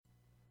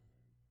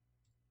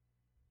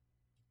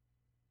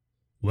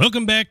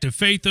Welcome back to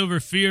Faith Over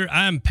Fear.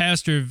 I'm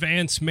Pastor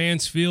Vance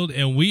Mansfield,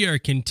 and we are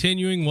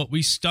continuing what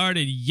we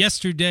started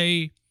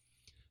yesterday,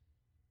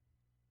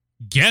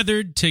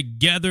 Gathered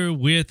Together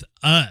with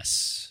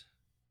Us.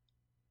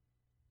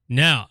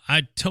 Now,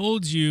 I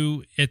told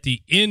you at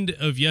the end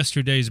of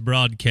yesterday's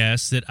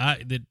broadcast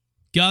that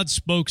God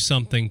spoke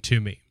something to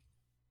me,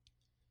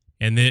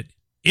 and that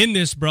in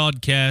this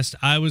broadcast,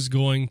 I was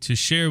going to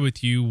share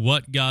with you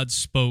what God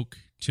spoke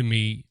to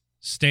me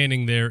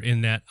standing there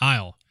in that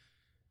aisle.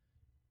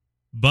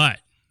 But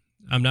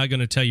I'm not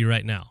going to tell you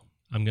right now.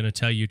 I'm going to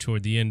tell you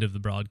toward the end of the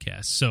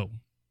broadcast. So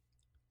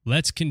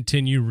let's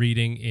continue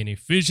reading in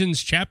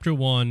Ephesians chapter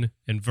 1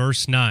 and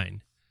verse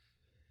 9.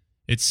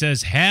 It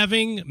says,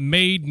 having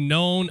made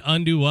known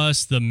unto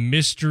us the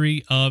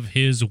mystery of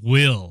his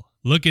will.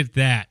 Look at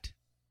that.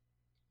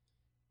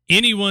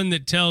 Anyone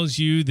that tells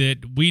you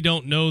that we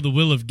don't know the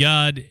will of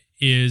God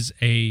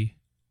they're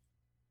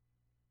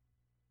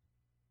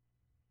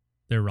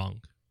wrong.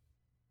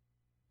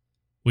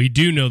 We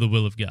do know the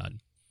will of God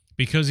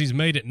because he's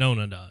made it known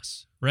unto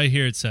us. Right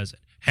here it says it.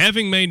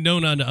 Having made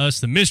known unto us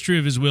the mystery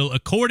of his will,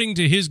 according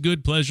to his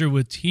good pleasure,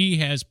 which he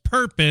has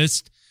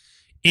purposed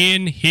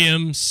in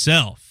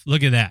himself.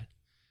 Look at that.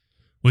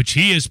 Which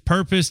he has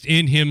purposed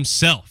in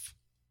himself.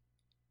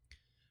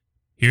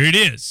 Here it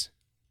is.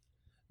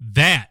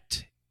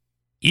 That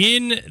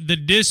in the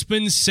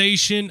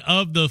dispensation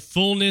of the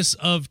fullness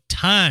of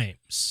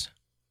times.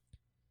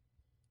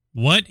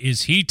 What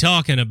is he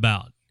talking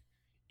about?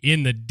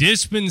 In the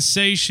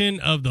dispensation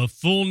of the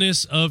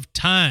fullness of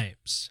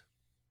times.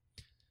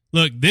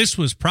 Look, this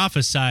was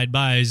prophesied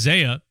by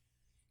Isaiah.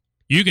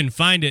 You can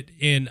find it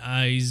in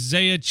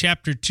Isaiah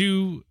chapter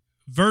 2,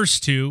 verse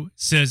 2.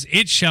 It says,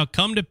 it shall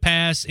come to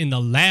pass in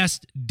the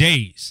last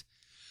days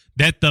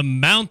that the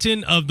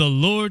mountain of the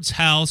Lord's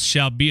house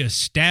shall be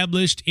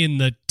established in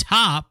the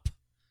top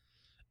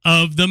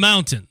of the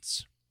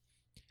mountains.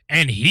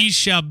 And he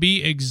shall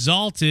be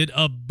exalted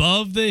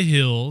above the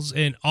hills,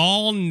 and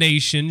all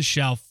nations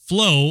shall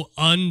flow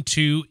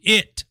unto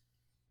it.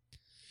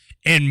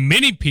 And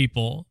many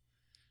people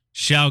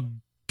shall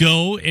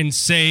go and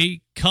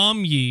say,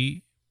 come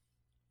ye,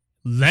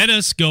 let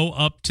us go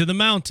up to the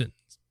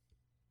mountains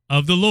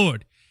of the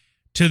Lord,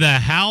 to the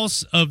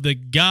house of the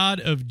God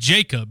of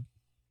Jacob,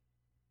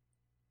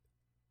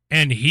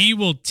 and he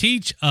will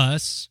teach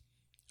us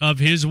of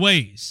his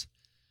ways,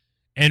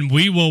 and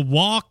we will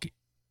walk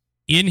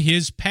in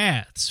his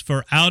paths.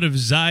 For out of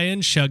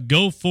Zion shall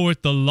go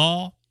forth the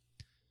law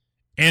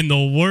and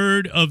the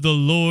word of the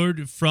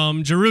Lord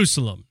from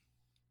Jerusalem.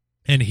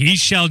 And he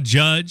shall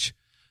judge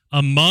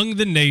among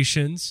the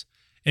nations,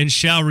 and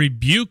shall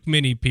rebuke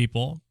many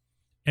people,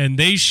 and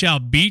they shall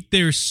beat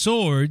their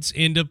swords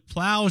into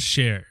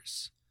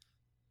plowshares.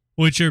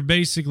 Which are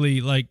basically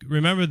like,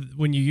 remember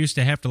when you used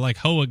to have to like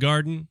hoe a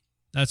garden?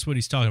 That's what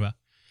he's talking about.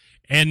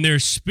 And their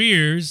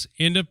spears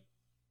into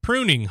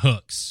pruning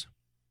hooks.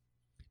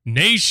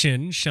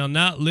 Nation shall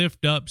not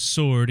lift up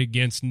sword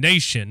against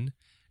nation,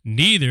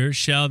 neither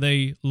shall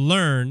they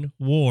learn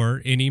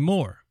war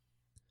anymore.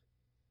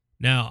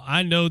 Now,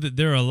 I know that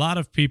there are a lot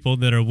of people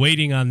that are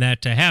waiting on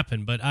that to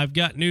happen, but I've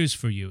got news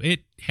for you.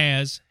 It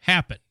has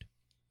happened.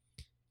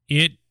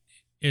 It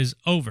is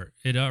over.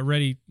 It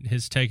already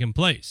has taken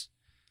place.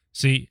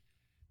 See,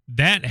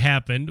 that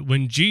happened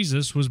when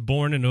Jesus was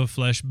born into a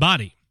flesh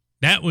body.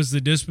 That was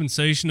the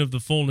dispensation of the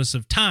fullness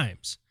of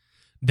times.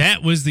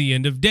 That was the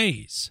end of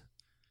days.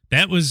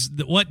 That was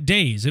what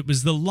days? It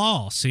was the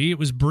law. See, it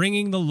was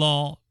bringing the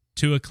law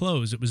to a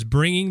close. It was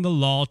bringing the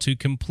law to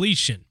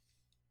completion.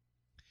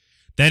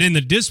 That in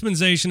the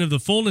dispensation of the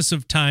fullness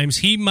of times,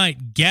 he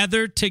might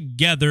gather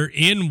together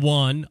in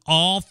one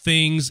all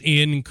things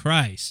in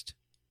Christ.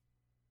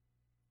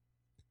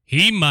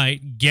 He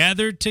might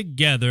gather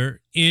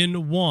together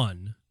in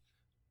one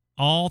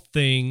all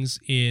things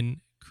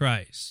in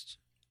Christ.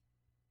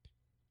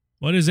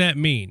 What does that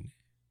mean?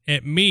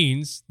 It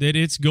means that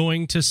it's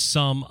going to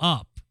sum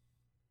up.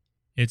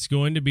 It's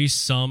going to be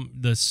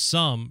the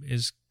sum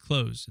is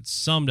closed. It's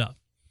summed up.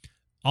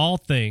 All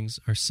things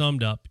are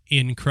summed up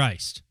in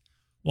Christ.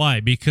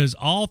 Why? Because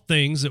all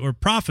things that were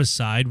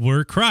prophesied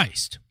were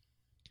Christ.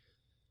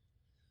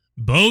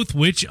 Both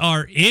which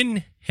are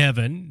in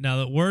heaven. Now,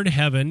 the word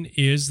heaven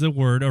is the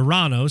word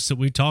Oranos that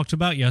we talked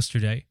about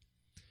yesterday.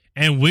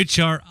 And which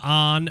are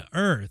on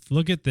earth.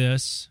 Look at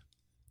this.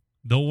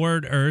 The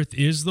word earth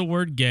is the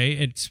word gay.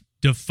 It's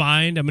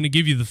defined. I'm going to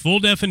give you the full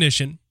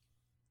definition.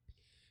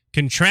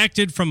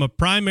 Contracted from a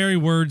primary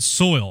word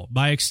soil,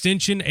 by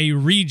extension a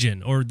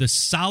region or the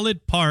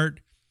solid part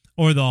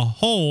or the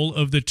whole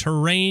of the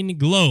terrain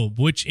globe,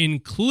 which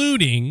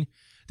including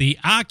the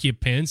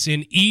occupants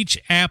in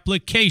each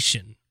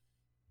application.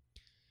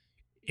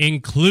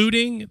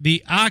 Including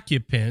the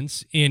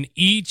occupants in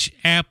each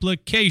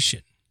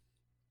application.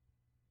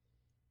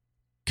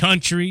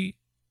 Country,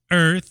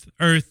 earth,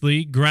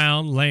 earthly,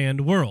 ground,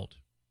 land, world.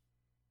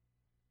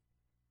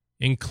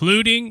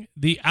 Including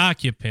the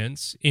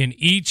occupants in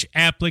each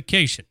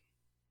application.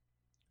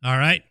 All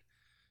right?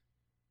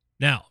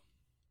 Now,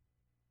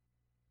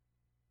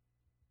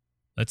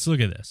 let's look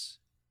at this.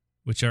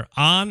 which are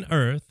on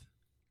earth,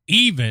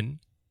 even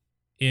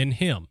in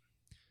him.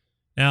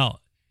 Now,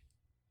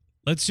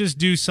 let's just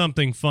do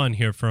something fun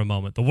here for a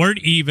moment. The word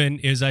even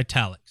is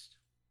italics.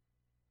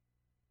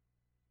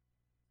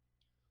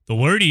 The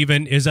word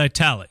even is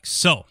italics.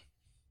 So,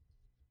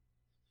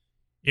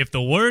 if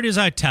the word is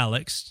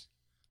italics,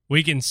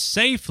 we can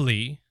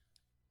safely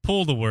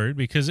pull the word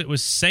because it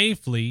was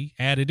safely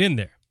added in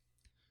there.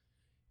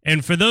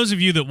 And for those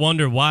of you that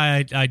wonder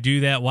why I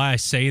do that, why I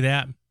say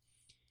that,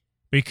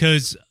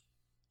 because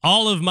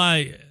all of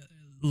my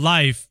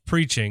life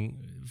preaching,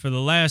 for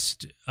the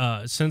last,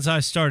 since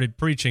I started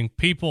preaching,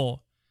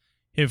 people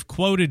have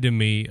quoted to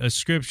me a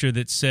scripture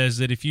that says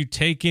that if you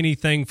take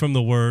anything from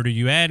the word or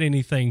you add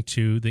anything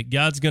to, that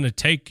God's going to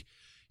take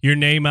your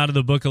name out of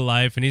the book of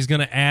life and he's going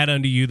to add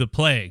unto you the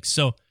plagues.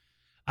 So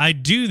I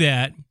do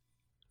that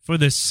for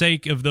the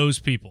sake of those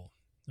people,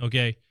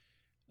 okay?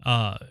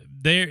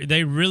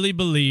 They really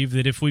believe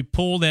that if we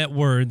pull that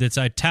word that's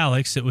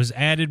italics that was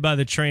added by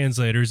the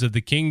translators of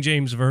the King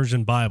James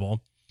Version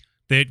Bible,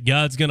 that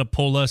God's going to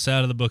pull us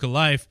out of the book of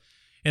life.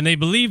 And they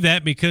believe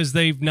that because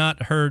they've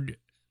not heard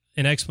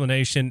an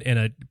explanation and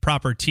a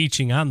proper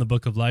teaching on the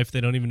book of life.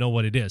 They don't even know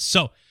what it is.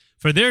 So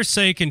for their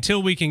sake,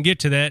 until we can get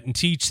to that and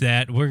teach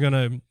that,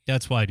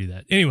 that's why I do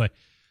that. Anyway,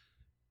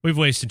 we've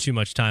wasted too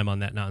much time on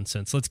that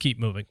nonsense. Let's keep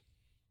moving.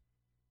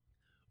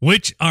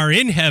 Which are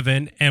in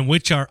heaven and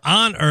which are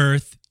on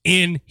earth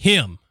in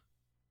him.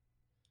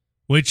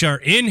 Which are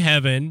in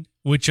heaven,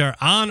 which are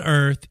on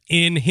earth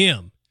in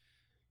him.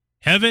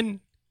 Heaven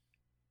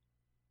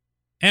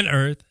and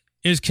earth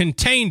is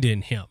contained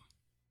in him.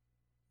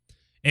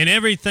 And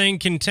everything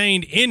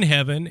contained in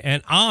heaven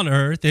and on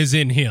earth is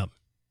in him.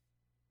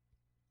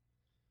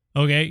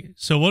 Okay,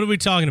 so what are we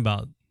talking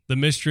about? The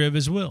mystery of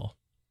his will.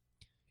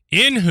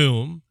 In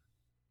whom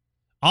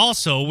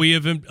also we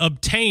have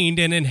obtained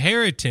an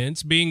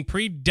inheritance, being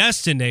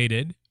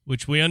predestinated,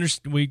 which we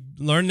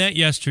learned that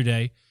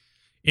yesterday,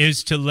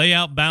 is to lay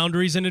out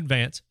boundaries in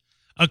advance,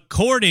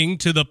 according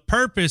to the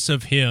purpose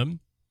of him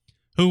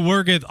who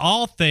worketh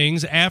all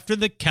things after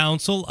the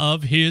counsel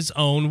of his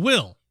own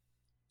will.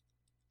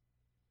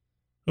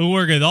 Who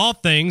worketh all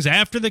things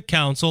after the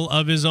counsel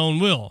of his own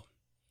will,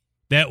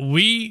 that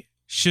we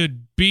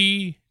should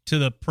be to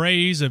the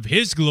praise of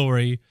his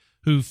glory,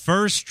 who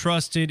first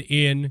trusted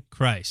in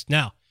Christ.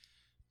 Now,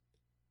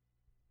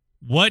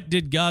 what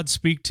did God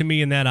speak to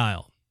me in that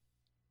aisle?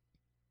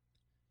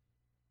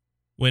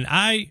 When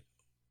I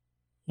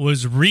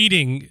was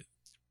reading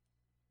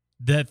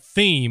the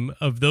theme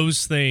of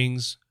those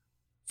things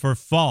for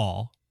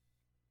fall,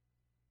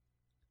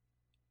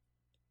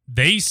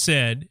 they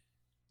said,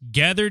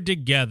 gathered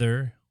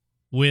together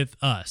with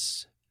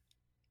us.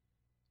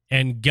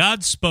 And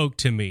God spoke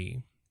to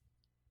me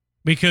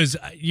because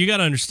you got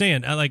to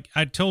understand,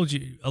 I told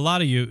you, a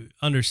lot of you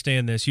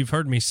understand this. You've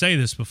heard me say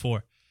this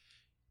before.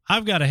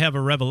 I've got to have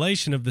a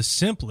revelation of the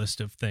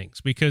simplest of things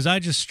because I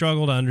just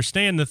struggle to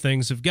understand the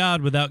things of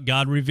God without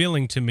God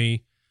revealing to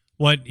me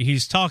what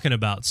he's talking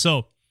about.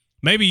 So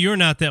maybe you're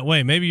not that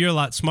way. Maybe you're a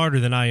lot smarter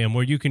than I am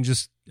where you can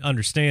just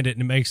understand it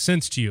and it makes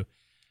sense to you.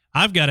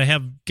 I've got to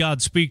have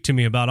God speak to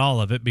me about all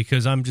of it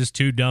because I'm just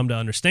too dumb to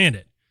understand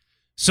it.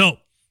 So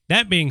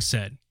that being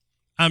said,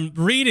 I'm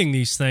reading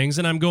these things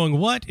and I'm going,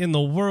 what in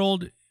the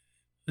world?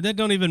 That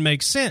don't even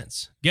make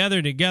sense.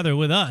 Gather together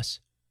with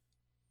us.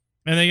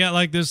 And they got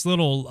like this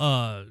little,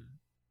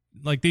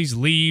 like these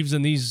leaves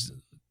and these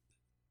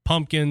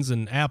pumpkins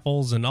and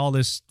apples and all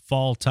this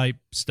fall type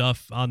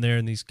stuff on there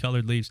and these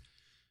colored leaves.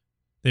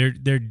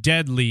 They're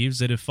dead leaves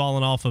that have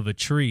fallen off of a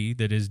tree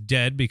that is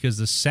dead because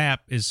the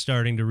sap is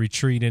starting to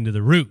retreat into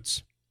the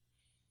roots.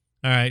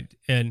 All right,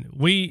 and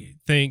we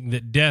think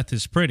that death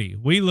is pretty.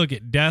 We look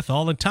at death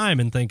all the time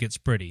and think it's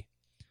pretty.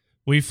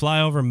 We fly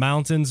over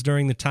mountains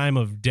during the time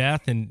of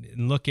death and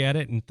look at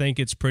it and think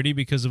it's pretty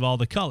because of all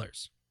the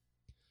colors.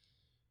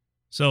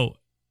 So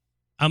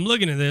I'm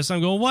looking at this,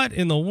 I'm going, what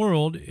in the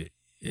world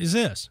is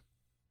this?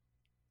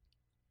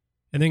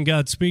 And then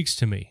God speaks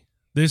to me.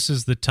 This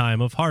is the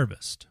time of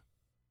harvest.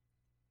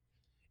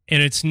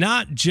 And it's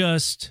not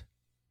just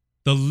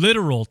the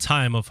literal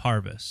time of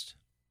harvest.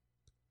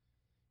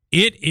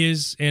 It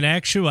is, in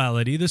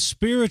actuality, the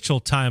spiritual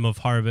time of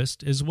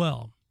harvest as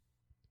well.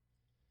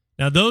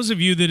 Now, those of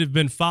you that have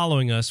been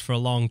following us for a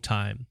long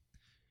time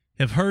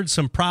have heard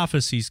some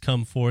prophecies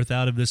come forth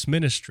out of this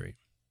ministry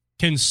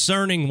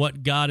concerning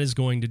what God is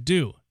going to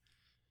do.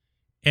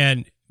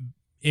 And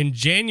in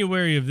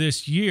January of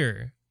this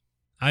year,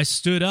 I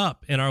stood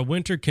up in our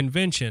winter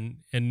convention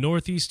in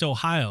Northeast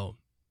Ohio,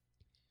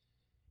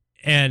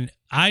 and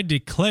I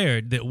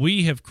declared that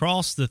we have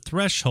crossed the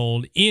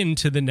threshold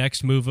into the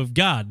next move of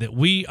God, that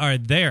we are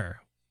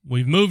there.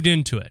 We've moved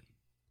into it.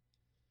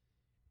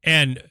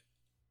 And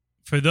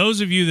for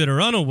those of you that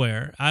are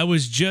unaware, I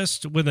was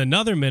just with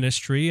another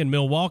ministry in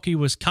Milwaukee,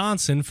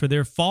 Wisconsin for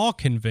their fall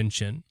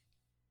convention.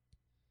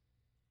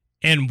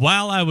 And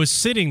while I was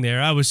sitting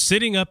there, I was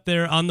sitting up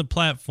there on the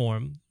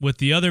platform with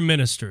the other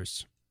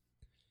ministers.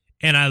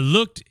 And I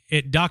looked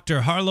at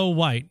Dr. Harlow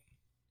White.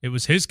 It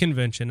was his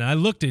convention. I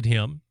looked at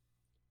him.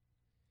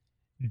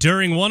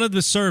 during one of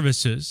the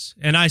services,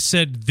 and I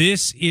said,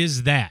 "This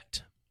is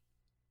that."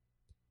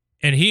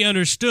 And he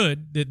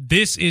understood that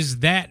this is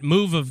that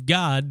move of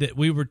God that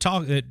we were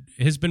talking, that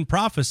has been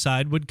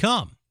prophesied would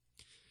come.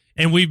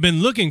 And we've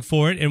been looking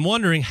for it and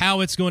wondering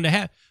how it's going to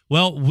happen.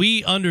 Well,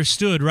 we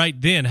understood right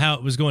then how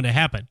it was going to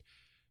happen.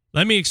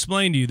 Let me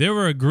explain to you. There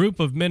were a group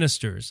of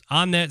ministers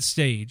on that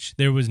stage.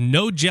 There was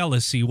no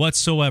jealousy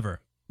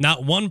whatsoever.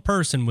 Not one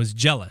person was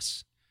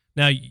jealous.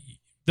 Now,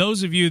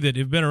 those of you that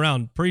have been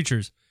around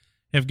preachers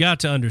have got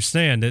to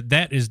understand that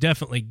that is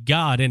definitely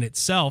God in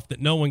itself,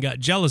 that no one got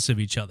jealous of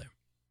each other.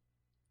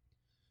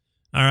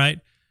 All right?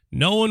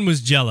 No one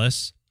was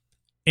jealous,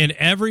 and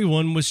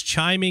everyone was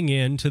chiming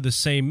in to the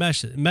same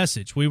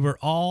message. We were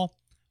all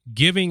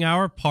giving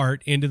our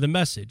part into the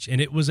message,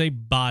 and it was a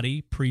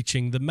body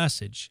preaching the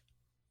message.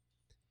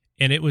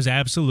 And it was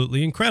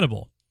absolutely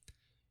incredible.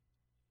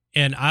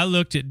 And I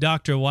looked at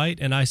Dr. White,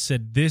 and I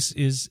said, "This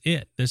is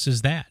it. This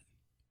is that."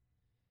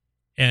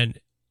 And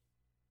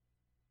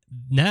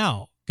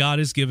now God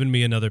has given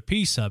me another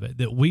piece of it,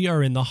 that we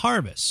are in the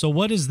harvest. So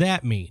what does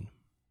that mean?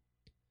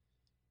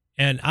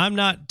 And I'm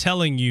not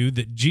telling you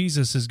that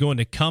Jesus is going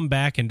to come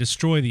back and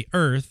destroy the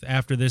earth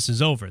after this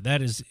is over.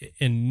 That is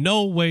in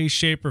no way,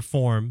 shape, or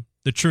form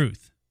the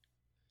truth.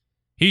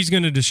 He's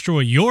going to destroy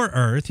your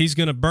earth. He's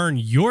going to burn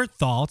your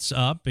thoughts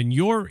up and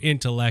your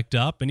intellect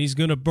up, and he's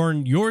going to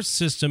burn your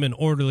system and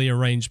orderly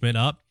arrangement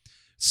up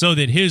so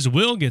that his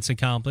will gets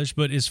accomplished.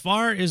 But as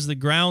far as the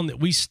ground that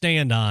we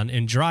stand on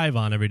and drive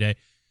on every day,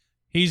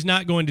 he's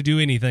not going to do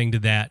anything to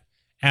that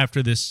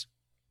after this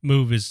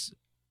move is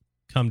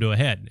come to a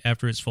head,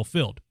 after it's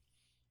fulfilled.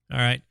 All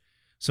right?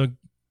 So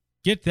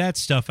get that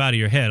stuff out of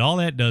your head. All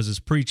that does is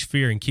preach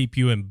fear and keep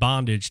you in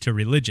bondage to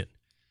religion.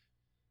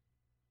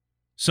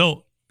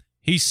 So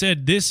he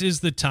said, this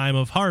is the time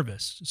of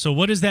harvest. So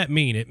what does that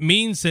mean? It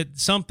means that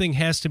something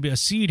has to be, a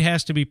seed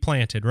has to be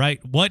planted,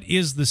 right? What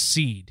is the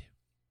seed?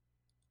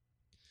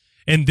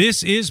 And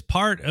this is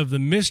part of the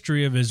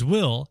mystery of his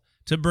will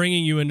to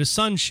bringing you into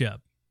sonship.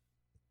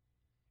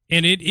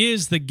 And it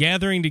is the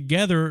gathering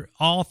together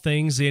all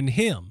things in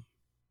him.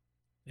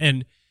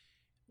 And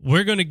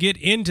we're going to get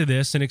into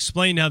this and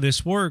explain how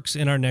this works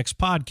in our next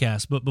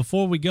podcast. But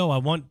before we go, I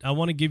want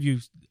to give you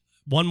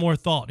one more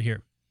thought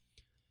here.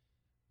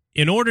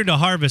 In order to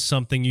harvest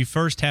something, you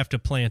first have to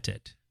plant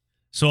it.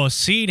 So a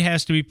seed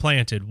has to be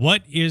planted.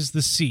 What is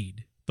the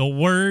seed? The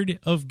Word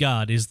of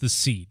God is the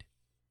seed.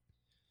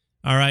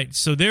 All right,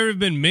 so there have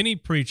been many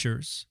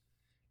preachers,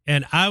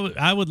 and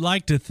I would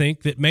like to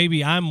think that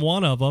maybe I'm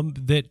one of them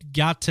that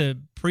got to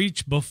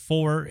preach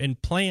before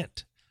and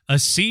plant a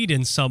seed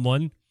in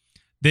someone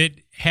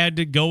that had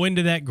to go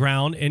into that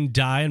ground and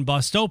die and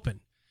bust open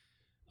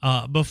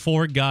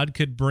before God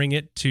could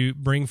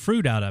bring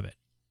fruit out of it.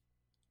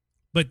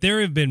 But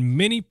there have been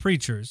many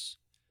preachers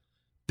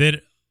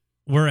that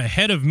were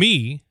ahead of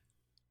me,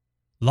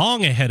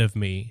 long ahead of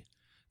me,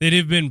 that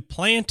have been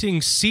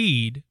planting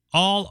seed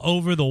all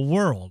over the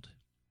world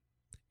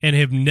and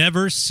have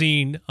never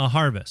seen a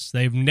harvest.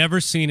 They've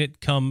never seen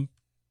it come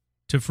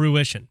to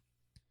fruition.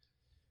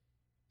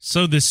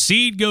 So the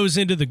seed goes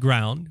into the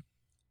ground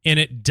and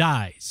it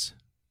dies.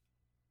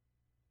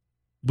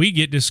 We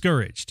get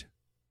discouraged.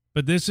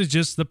 But this is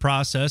just the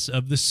process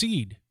of the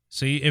seed.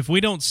 See, if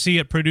we don't see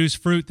it produce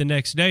fruit the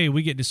next day,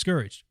 we get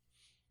discouraged.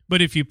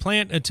 But if you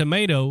plant a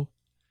tomato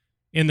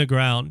in the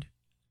ground,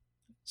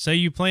 say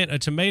you plant a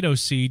tomato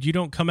seed, you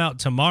don't come out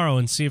tomorrow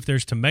and see if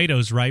there's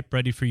tomatoes ripe,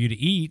 ready for you to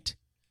eat.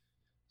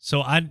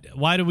 So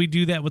why do we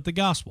do that with the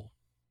gospel?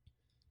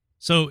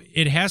 So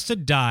it has to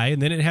die,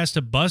 and then it has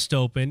to bust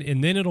open,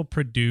 and then it'll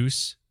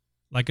produce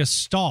like a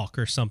stalk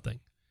or something.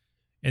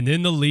 And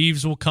then the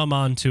leaves will come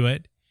onto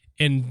it,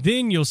 and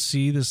then you'll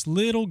see this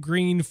little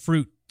green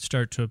fruit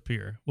start to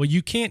appear. Well,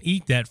 you can't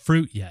eat that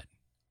fruit yet.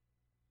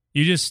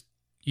 You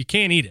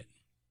can't eat it.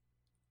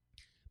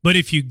 But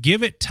if you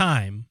give it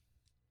time,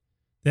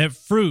 that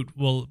fruit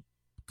will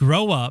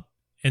grow up,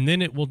 and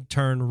then it will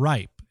turn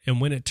ripe.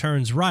 And when it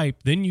turns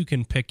ripe, then you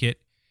can pick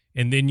it,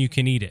 and then you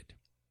can eat it.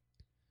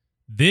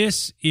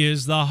 This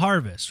is the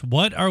harvest.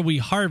 What are we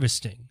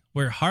harvesting?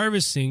 We're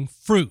harvesting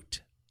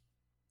fruit.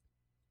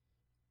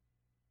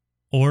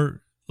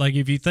 Or, like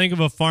if you think of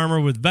a farmer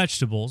with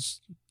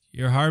vegetables,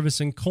 you're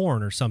harvesting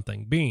corn or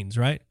something, beans,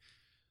 right?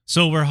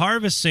 So we're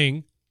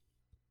harvesting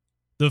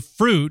the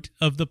fruit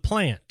of the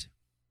plant.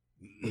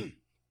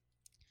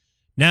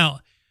 Now,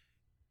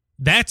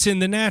 that's in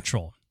the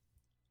natural.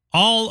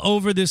 All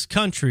over this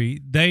country,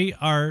 they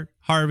are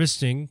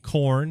harvesting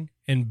corn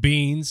and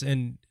beans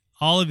and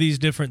all of these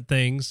different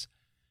things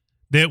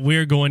that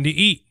we're going to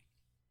eat.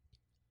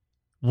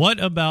 What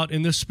about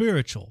in the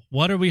spiritual?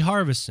 What are we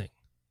harvesting?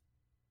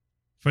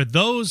 For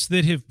those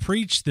that have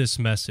preached this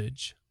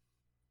message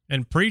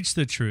and preached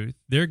the truth,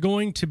 they're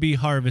going to be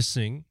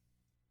harvesting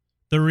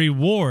the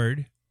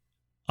reward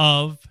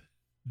of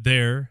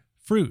their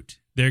fruit.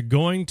 They're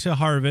going to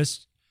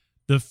harvest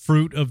the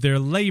fruit of their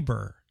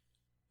labor.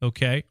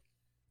 Okay?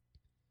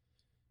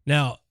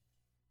 Now,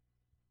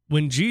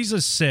 when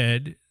Jesus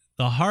said,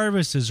 the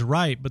harvest is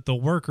ripe, but the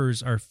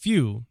workers are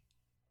few,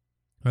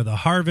 or the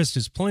harvest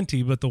is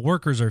plenty, but the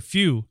workers are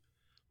few,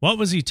 what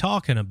was he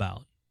talking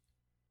about?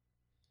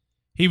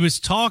 He was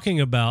talking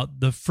about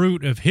the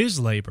fruit of his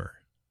labor,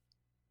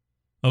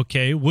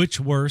 okay, which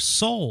were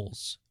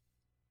souls.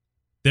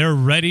 They're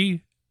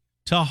ready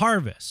to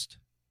harvest,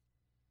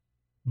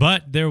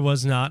 but there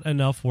was not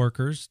enough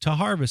workers to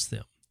harvest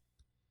them.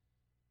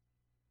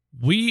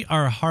 We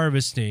are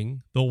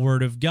harvesting the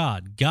Word of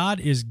God.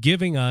 God is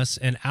giving us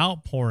an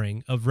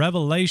outpouring of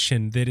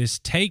revelation that is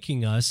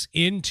taking us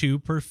into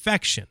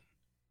perfection.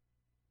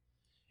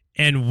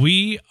 And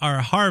we are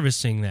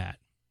harvesting that.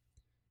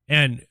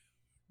 And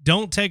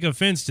don't take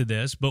offense to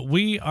this, but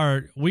we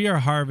are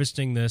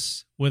harvesting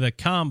this with a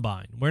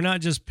combine. We're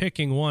not just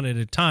picking one at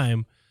a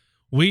time.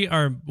 We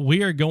are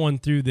going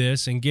through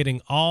this and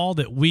getting all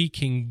that we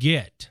can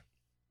get.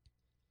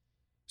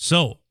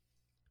 So,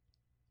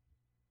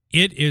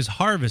 it is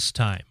harvest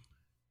time.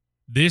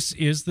 This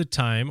is the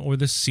time or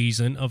the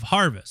season of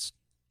harvest.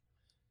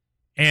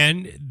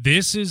 And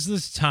this is the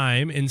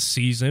time and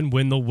season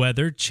when the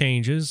weather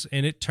changes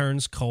and it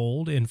turns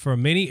cold. And for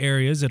many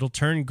areas, it'll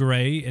turn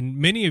gray. And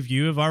many of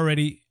you have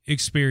already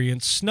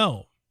experienced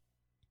snow.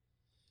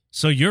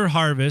 So your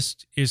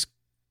harvest is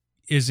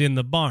in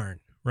the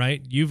barn,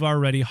 right? You've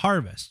already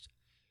harvested.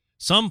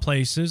 Some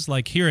places,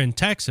 like here in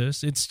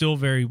Texas, it's still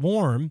very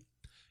warm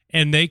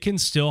and they can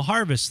still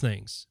harvest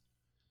things.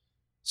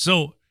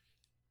 So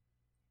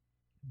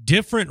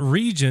different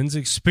regions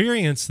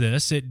experience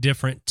this at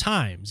different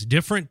times.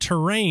 Different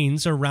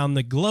terrains around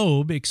the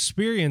globe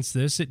experience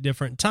this at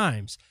different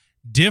times.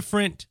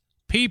 Different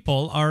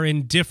people are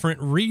in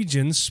different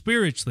regions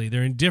spiritually.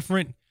 They're in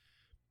different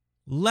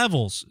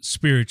levels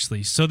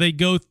spiritually. So they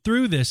go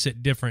through this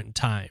at different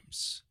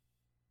times.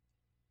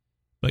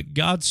 But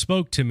God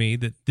spoke to me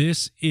that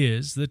this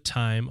is the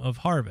time of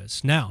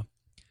harvest. Now,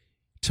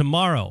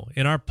 tomorrow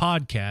in our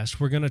podcast,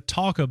 we're going to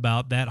talk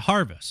about that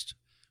harvest.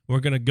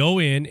 We're going to go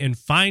in and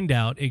find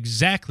out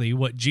exactly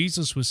what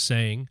Jesus was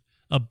saying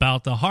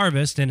about the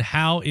harvest and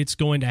how it's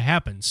going to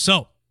happen.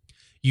 So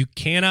you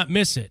cannot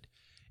miss it.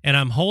 And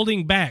I'm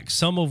holding back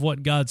some of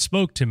what God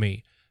spoke to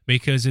me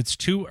because it's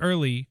too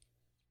early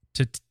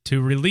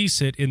to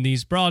release it in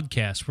these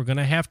broadcasts. We're going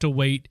to have to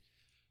wait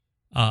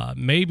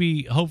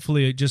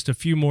hopefully just a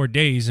few more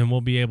days and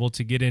we'll be able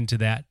to get into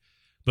that.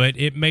 But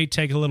it may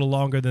take a little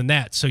longer than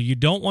that. So you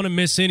don't want to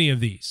miss any of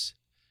these.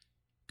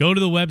 Go to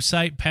the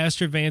website,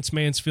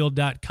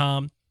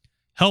 PastorVanceMansfield.com.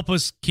 Help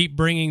us keep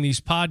bringing these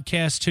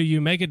podcasts to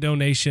you. Make a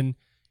donation.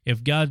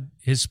 If God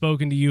has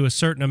spoken to you a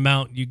certain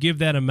amount, you give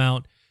that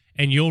amount,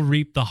 and you'll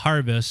reap the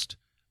harvest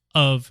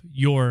of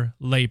your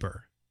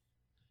labor.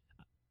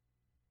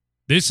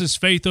 This is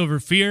Faith Over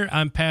Fear.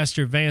 I'm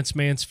Pastor Vance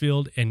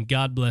Mansfield, and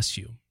God bless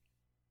you.